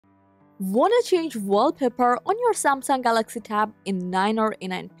Wanna change wallpaper on your Samsung Galaxy Tab in 9 or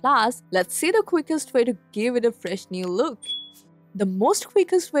A9 Plus? Let's see the quickest way to give it a fresh new look. The most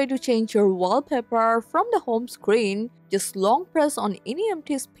quickest way to change your wallpaper from the home screen, just long press on any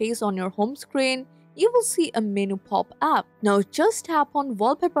empty space on your home screen. You will see a menu pop up. Now just tap on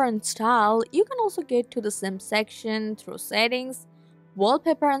Wallpaper and Style. You can also get to the same section through Settings,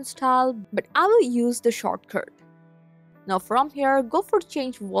 Wallpaper and Style, but I will use the shortcut. Now from here, go for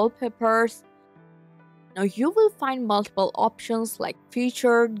Change Wallpapers. Now you will find multiple options like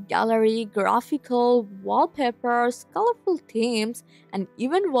Featured, Gallery, Graphical, Wallpapers, Colorful Themes, and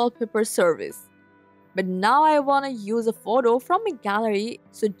even Wallpaper Service. But now I want to use a photo from a gallery,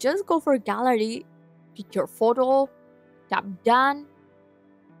 so just go for Gallery, pick your photo, tap Done,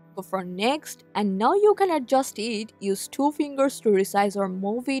 go for Next, and now you can adjust it. Use 2 fingers to resize or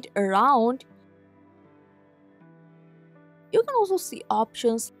move it around. You can also see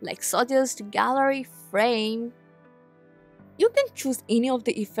options like Suggest, Gallery, Frame. You can choose any of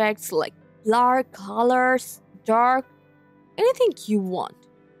the effects like blur, colors, dark, anything you want.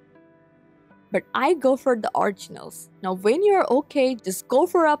 But I go for the originals. Now when you're okay, just go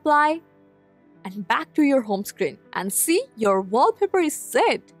for Apply and back to your home screen. And see, your wallpaper is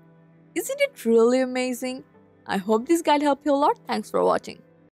set. Isn't it really amazing? I hope this guide helped you a lot. Thanks for watching.